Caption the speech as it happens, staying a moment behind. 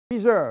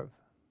Reserve,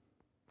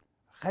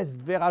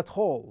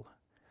 Resveratrol.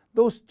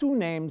 Those two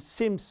names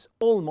seem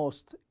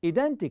almost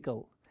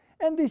identical,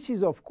 and this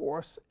is of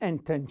course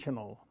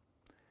intentional.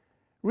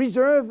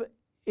 Reserve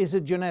is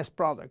a Jeunesse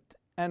product,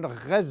 and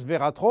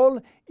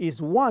Resveratrol is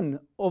one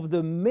of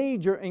the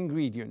major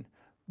ingredients,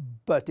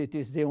 but it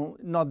is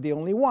not the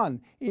only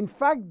one. In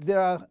fact,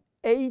 there are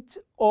 8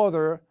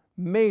 other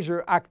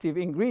major active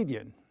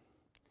ingredients: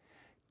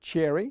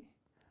 cherry,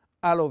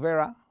 aloe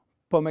vera,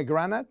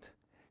 pomegranate,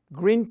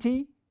 green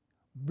tea,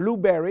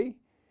 blueberry,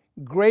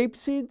 grape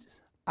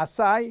seeds,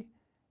 acai,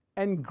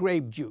 and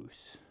grape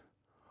juice.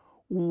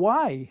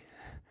 Why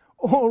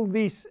all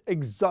these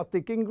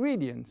exotic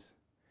ingredients?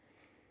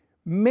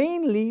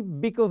 Mainly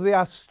because they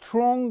are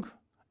strong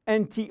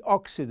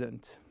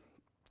antioxidants.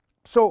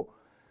 So,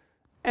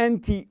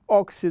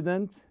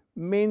 antioxidant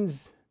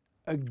means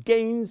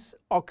against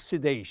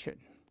oxidation.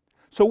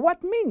 So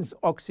what means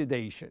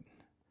oxidation?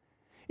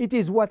 It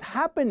is what's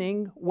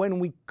happening when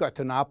we cut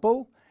an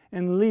apple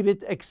and leave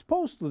it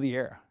exposed to the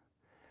air.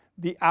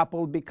 The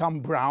apple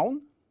becomes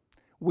brown.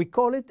 We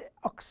call it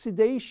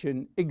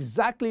oxidation,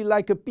 exactly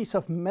like a piece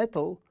of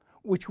metal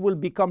which will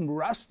become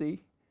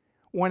rusty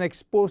when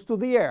exposed to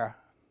the air.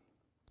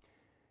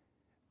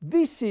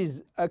 This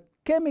is a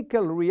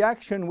chemical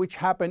reaction which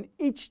happens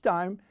each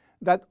time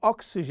that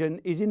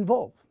oxygen is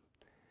involved.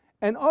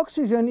 And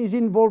oxygen is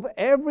involved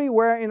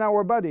everywhere in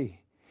our body.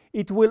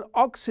 It will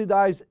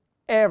oxidize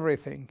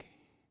everything,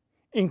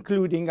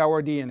 including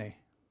our DNA.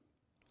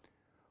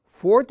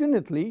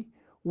 Fortunately,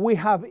 we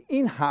have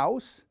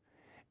in-house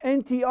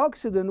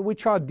antioxidants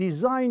which are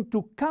designed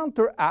to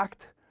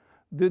counteract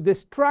the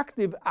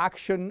destructive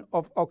action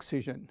of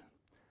oxygen.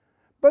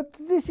 But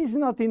this is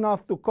not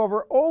enough to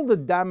cover all the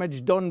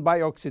damage done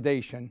by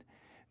oxidation.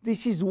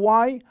 This is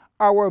why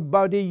our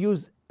body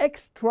uses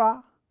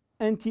extra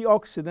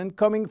antioxidants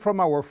coming from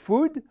our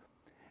food,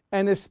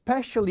 and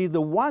especially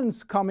the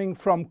ones coming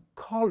from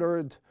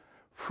colored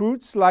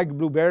fruits like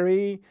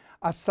blueberry,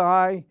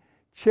 acai,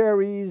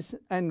 cherries,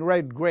 and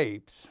red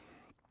grapes.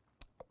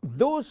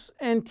 Those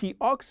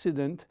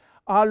antioxidants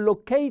are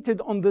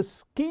located on the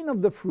skin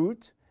of the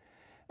fruit,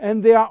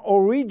 and they are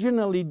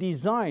originally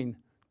designed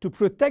to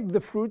protect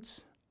the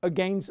fruits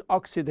against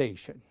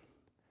oxidation.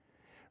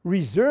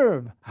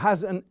 Reserve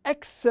has an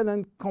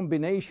excellent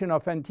combination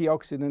of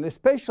antioxidants,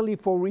 especially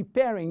for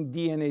repairing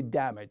DNA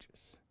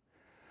damages.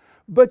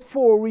 But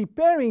for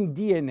repairing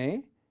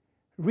DNA,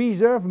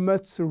 Reserve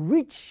must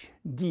reach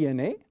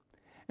DNA,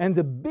 and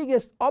the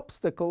biggest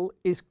obstacle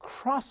is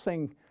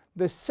crossing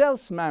the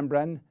cell's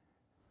membrane.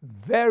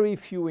 Very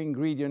few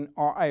ingredients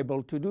are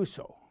able to do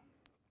so.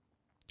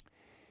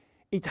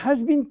 It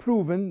has been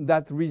proven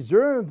that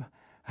Reserve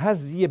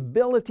has the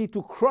ability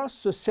to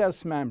cross the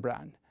cell's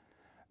membrane.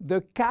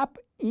 The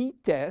CAP-E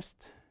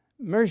test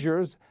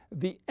measures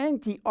the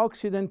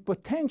antioxidant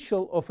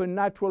potential of a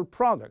natural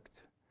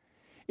product.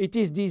 It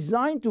is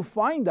designed to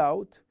find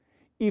out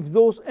if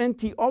those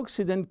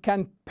antioxidants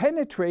can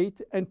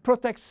penetrate and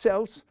protect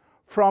cells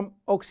from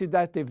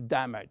oxidative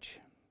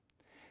damage.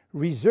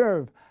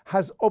 Reserve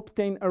has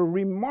obtained a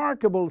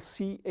remarkable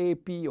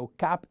CAP or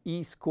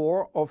CAP-E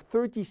score of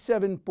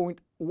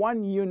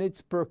 37.1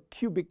 units per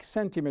cubic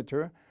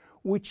centimeter,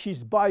 which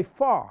is by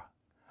far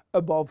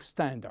above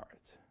standard.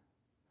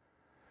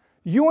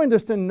 You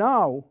understand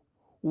now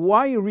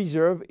why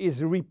Reserve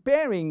is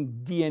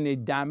repairing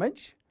DNA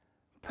damage,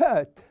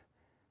 but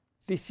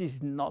this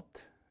is not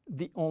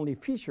the only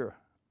feature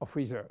of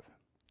Reserve.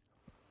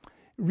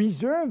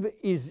 Reserve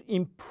is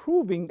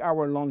improving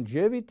our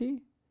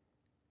longevity,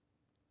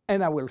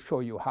 and I will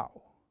show you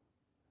how.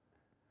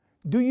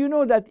 Do you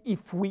know that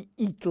if we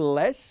eat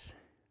less,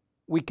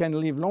 we can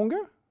live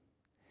longer?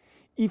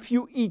 If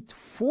you eat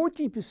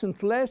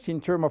 40% less in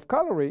terms of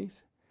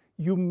calories,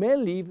 you may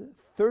live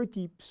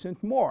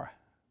 30% more.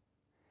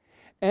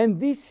 And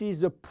this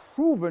is a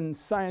proven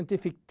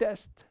scientific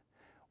test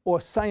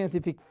or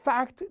scientific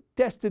fact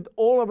tested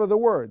all over the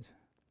world.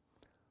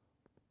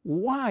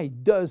 Why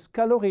does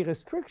calorie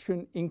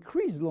restriction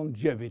increase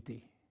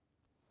longevity?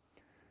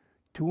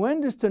 To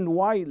understand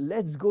why,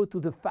 let's go to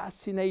the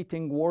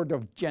fascinating world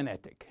of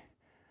genetics.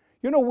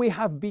 You know, we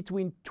have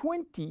between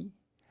 20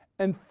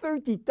 and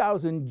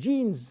 30,000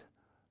 genes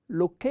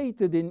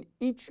located in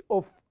each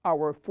of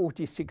our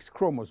 46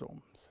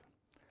 chromosomes.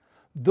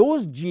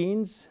 Those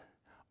genes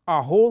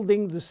are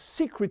holding the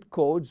secret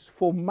codes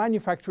for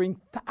manufacturing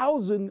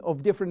thousands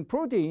of different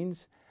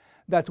proteins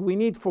that we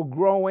need for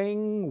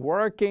growing,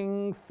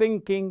 working,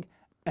 thinking,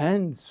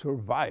 and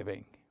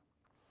surviving.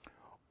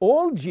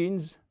 All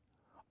genes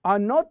are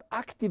not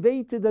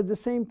activated at the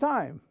same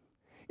time.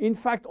 In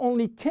fact,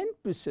 only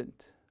 10%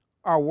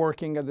 are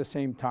working at the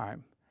same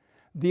time.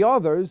 The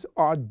others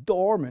are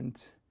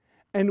dormant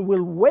and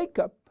will wake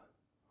up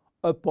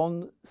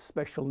upon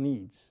special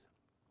needs.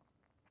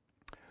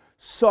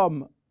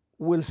 Some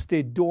will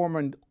stay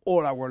dormant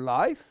all our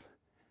life.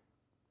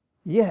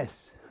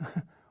 Yes,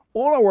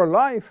 all our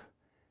life,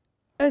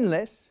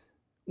 unless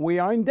we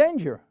are in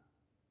danger.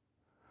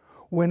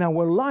 When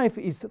our life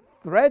is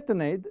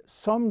threatened,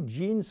 some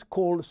genes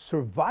called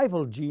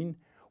survival gene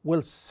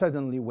will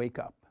suddenly wake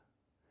up,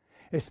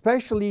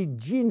 especially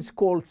genes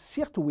called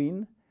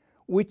sirtuin,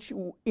 which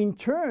in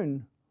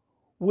turn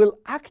will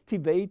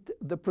activate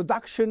the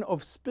production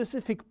of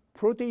specific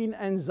protein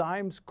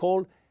enzymes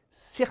called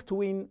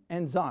sirtuin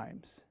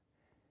enzymes.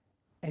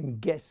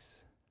 And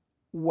guess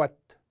what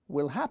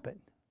will happen?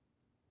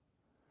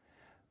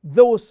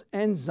 Those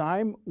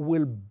enzymes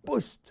will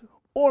boost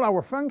all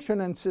our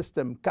function and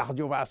system,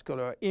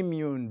 cardiovascular,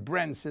 immune,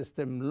 brain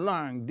system,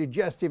 lung,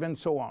 digestive, and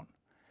so on.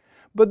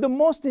 But the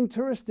most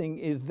interesting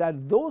is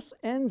that those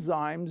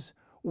enzymes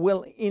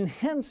will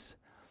enhance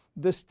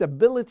the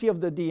stability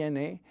of the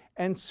DNA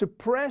and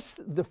suppress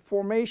the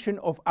formation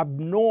of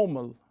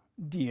abnormal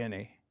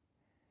DNA.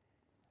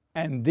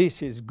 And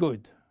this is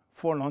good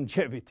for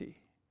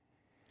longevity.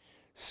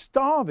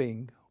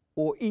 Starving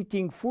or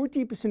eating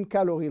 40%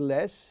 calorie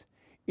less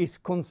is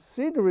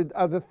considered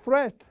as a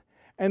threat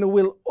and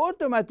will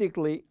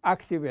automatically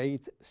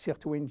activate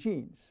sirtuin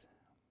genes.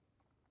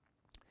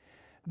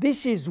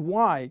 This is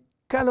why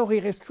calorie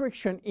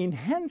restriction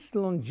enhances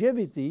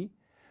longevity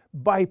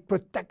by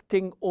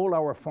protecting all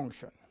our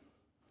function.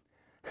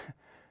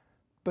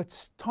 But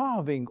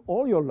starving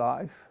all your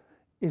life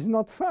is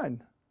not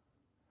fun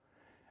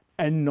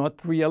and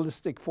not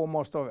realistic for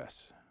most of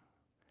us.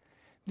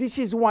 This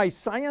is why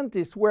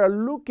scientists were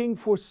looking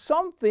for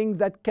something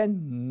that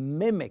can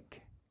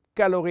mimic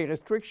calorie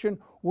restriction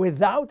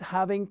without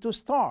having to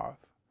starve.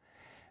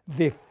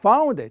 They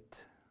found it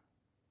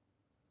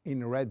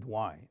in red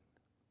wine.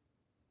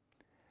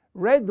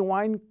 Red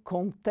wine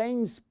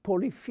contains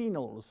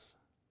polyphenols.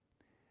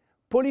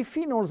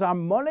 Polyphenols are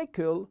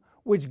molecules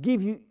which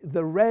give you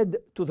the red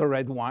to the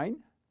red wine,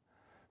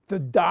 the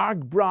dark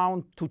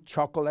brown to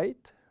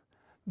chocolate,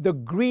 the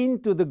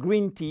green to the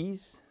green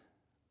teas.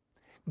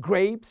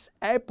 Grapes,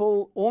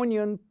 apple,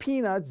 onion,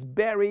 peanuts,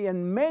 berry,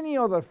 and many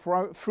other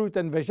fruit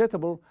and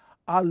vegetables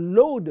are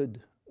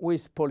loaded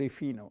with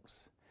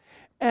polyphenols.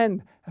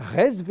 And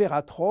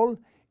resveratrol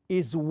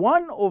is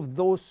one of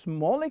those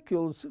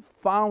molecules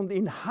found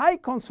in high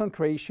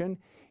concentration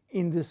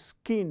in the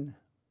skin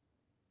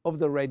of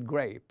the red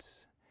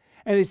grapes.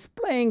 And it's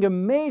playing a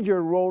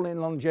major role in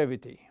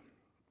longevity.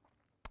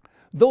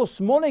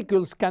 Those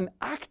molecules can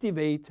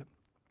activate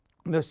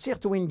the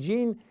sirtuin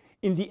gene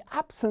in the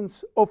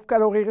absence of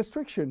calorie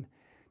restriction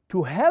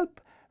to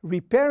help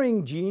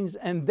repairing genes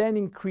and then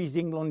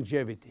increasing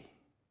longevity.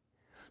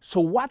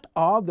 So what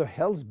are the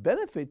health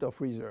benefits of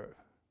reserve?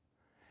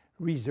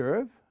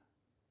 Reserve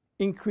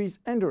increase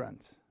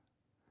endurance.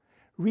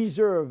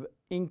 Reserve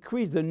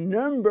increase the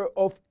number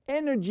of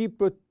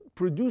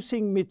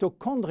energy-producing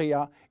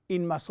mitochondria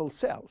in muscle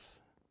cells.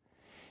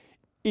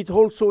 It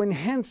also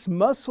enhances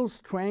muscle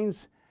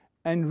strength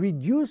and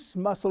reduces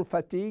muscle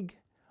fatigue,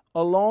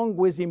 along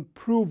with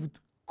improved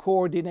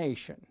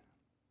coordination.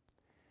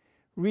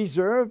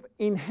 Reserve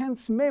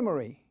enhances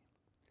memory.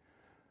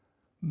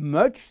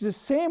 Much the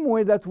same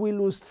way that we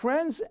lose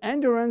strength,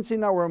 endurance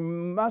in our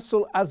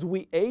muscle as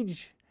we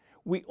age,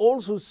 we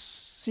also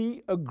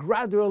see a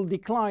gradual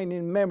decline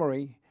in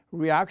memory,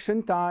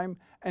 reaction time,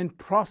 and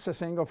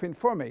processing of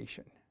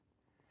information.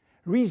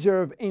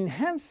 Reserve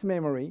enhances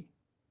memory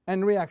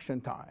and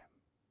reaction time.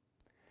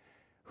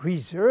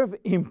 Reserve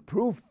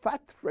improves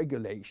fat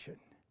regulation.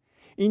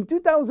 In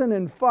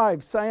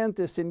 2005,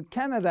 scientists in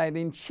Canada and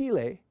in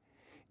Chile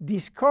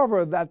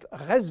discovered that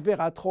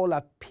resveratrol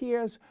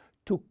appears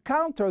to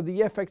counter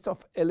the effects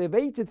of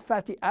elevated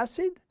fatty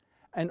acid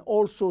and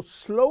also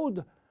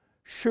slowed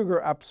sugar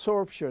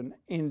absorption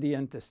in the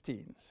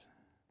intestines.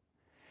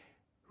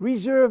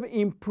 Reserve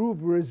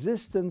improves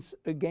resistance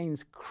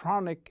against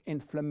chronic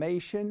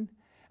inflammation,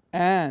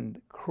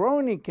 and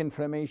chronic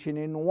inflammation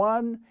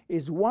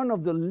is one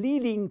of the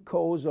leading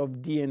causes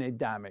of DNA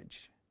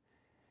damage.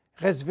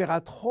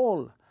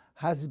 Resveratrol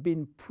has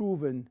been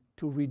proven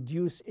to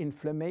reduce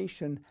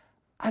inflammation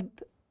at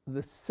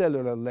the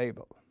cellular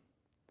level.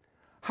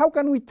 How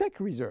can we take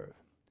reserve?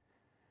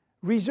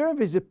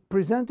 Reserve is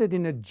presented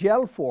in a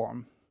gel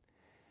form,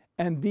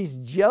 and this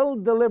gel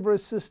delivery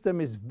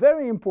system is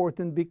very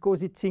important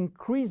because it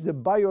increases the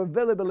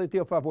bioavailability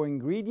of our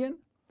ingredient,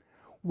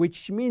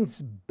 which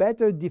means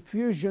better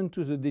diffusion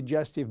to the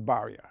digestive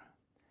barrier.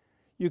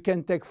 You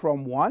can take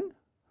from 1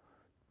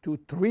 to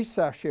 3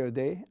 sachets a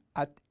day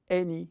at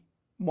any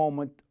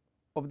moment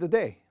of the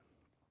day.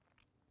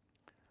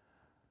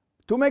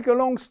 To make a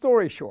long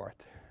story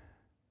short,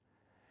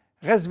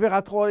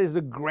 resveratrol is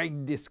a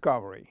great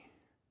discovery.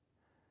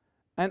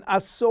 And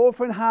as so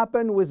often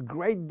happens with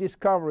great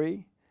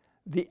discovery,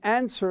 the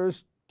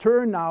answers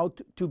turn out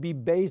to be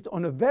based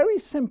on a very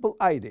simple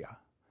idea.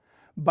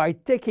 By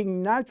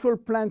taking natural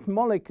plant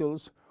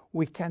molecules,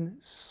 we can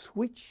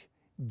switch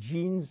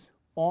genes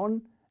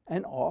on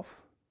and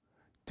off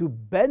to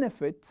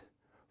benefit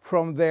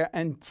from their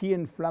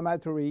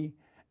anti-inflammatory,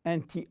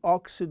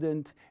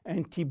 antioxidant,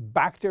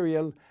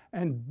 antibacterial,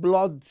 and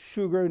blood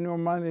sugar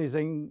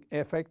normalizing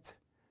effect,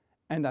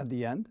 and at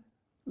the end,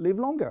 live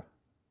longer.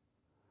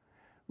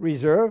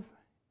 Reserve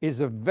is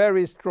a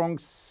very strong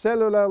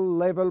cellular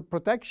level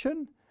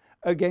protection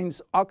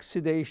against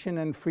oxidation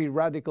and free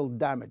radical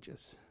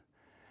damages.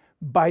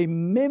 By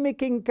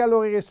mimicking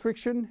calorie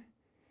restriction,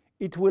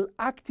 it will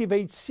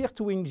activate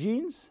sirtuin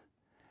genes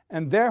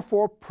and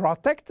therefore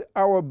protect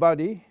our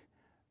body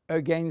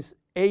against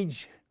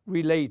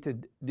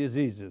age-related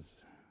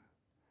diseases.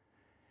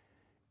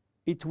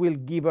 It will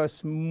give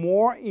us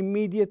more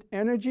immediate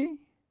energy,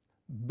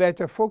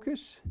 better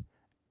focus,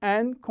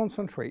 and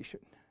concentration.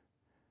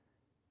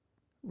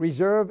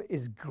 Reserve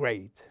is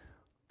great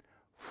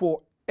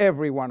for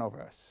every one of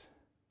us.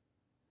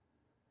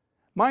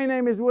 My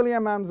name is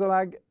William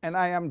Amzalag, and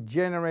I am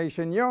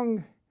Generation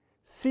Young.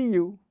 See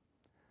you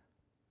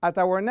at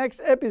our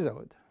next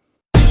episode.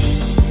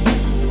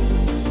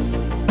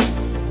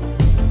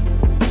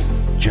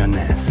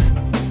 Jeunesse.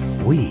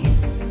 We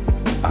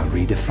are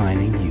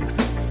redefining youth.